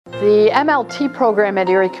The MLT program at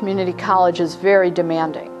Erie Community College is very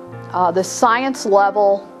demanding. The science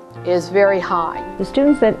level is very high. The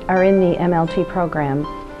students that are in the MLT program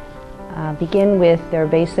begin with their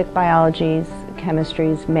basic biologies,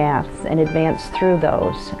 chemistries, maths, and advance through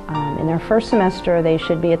those. In their first semester, they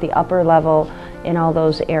should be at the upper level in all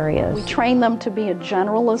those areas. We train them to be a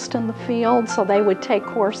generalist in the field, so they would take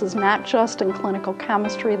courses not just in clinical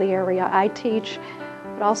chemistry, the area I teach,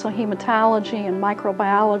 but also hematology and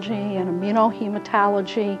microbiology and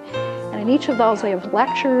immunohematology. And in each of those they have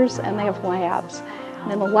lectures and they have labs.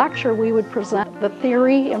 And in the lecture we would present the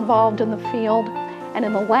theory involved in the field, and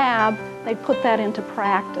in the lab they'd put that into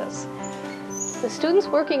practice. The students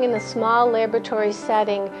working in the small laboratory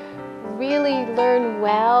setting really learn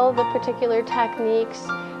well the particular techniques.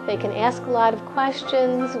 They can ask a lot of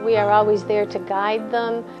questions. We are always there to guide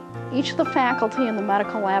them. Each of the faculty in the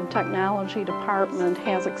medical lab technology department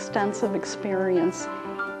has extensive experience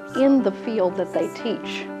in the field that they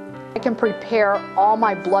teach. I can prepare all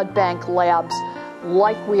my blood bank labs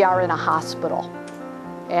like we are in a hospital.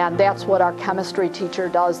 And that's what our chemistry teacher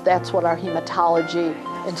does, that's what our hematology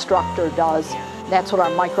instructor does, that's what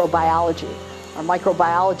our microbiology. Our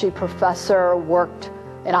microbiology professor worked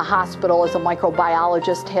in a hospital as a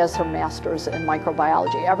microbiologist, has her master's in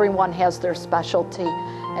microbiology. Everyone has their specialty,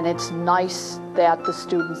 and it's nice that the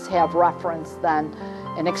students have reference then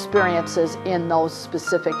and experiences in those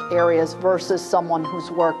specific areas versus someone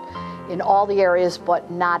who's worked in all the areas but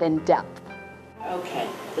not in depth. Okay,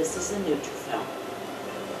 this is a neutrophil.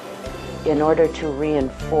 In order to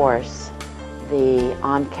reinforce the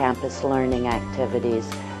on-campus learning activities,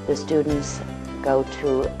 the students go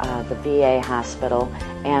to the VA hospital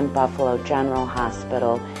and Buffalo General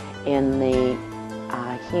Hospital in the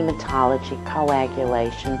hematology,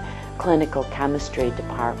 coagulation, clinical chemistry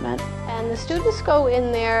department. And the students go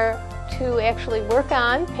in there to actually work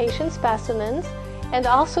on patient specimens and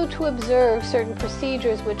also to observe certain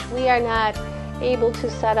procedures which we are not able to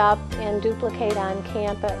set up and duplicate on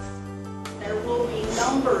campus. There will be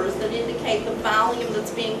numbers that indicate the volume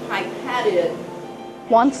that's being pipetted.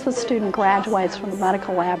 Once the student graduates from the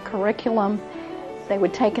medical lab curriculum, they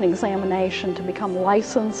would take an examination to become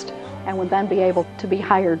licensed and would then be able to be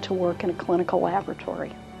hired to work in a clinical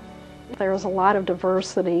laboratory. There's a lot of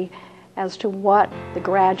diversity as to what the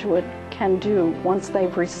graduate can do once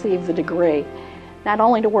they've received the degree. Not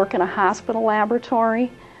only to work in a hospital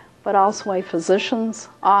laboratory, but also a physician's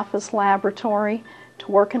office laboratory,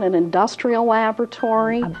 to work in an industrial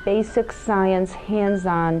laboratory. A basic science,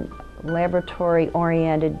 hands-on,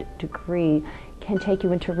 laboratory-oriented degree can take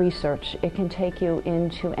you into research. It can take you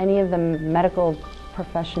into any of the medical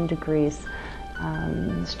profession degrees.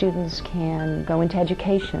 Students can go into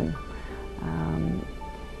education.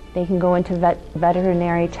 They can go into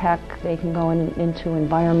veterinary tech. They can go into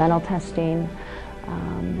environmental testing.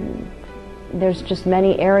 There's just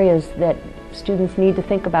many areas that students need to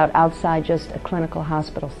think about outside just a clinical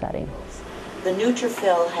hospital setting. The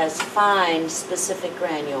neutrophil has fine specific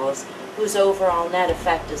granules whose overall net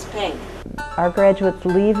effect is pink. Our graduates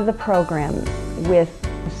leave the program with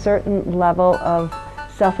a certain level of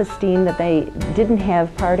self-esteem that they didn't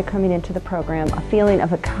have prior to coming into the program, a feeling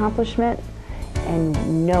of accomplishment,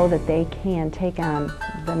 and know that they can take on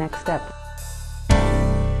the next step.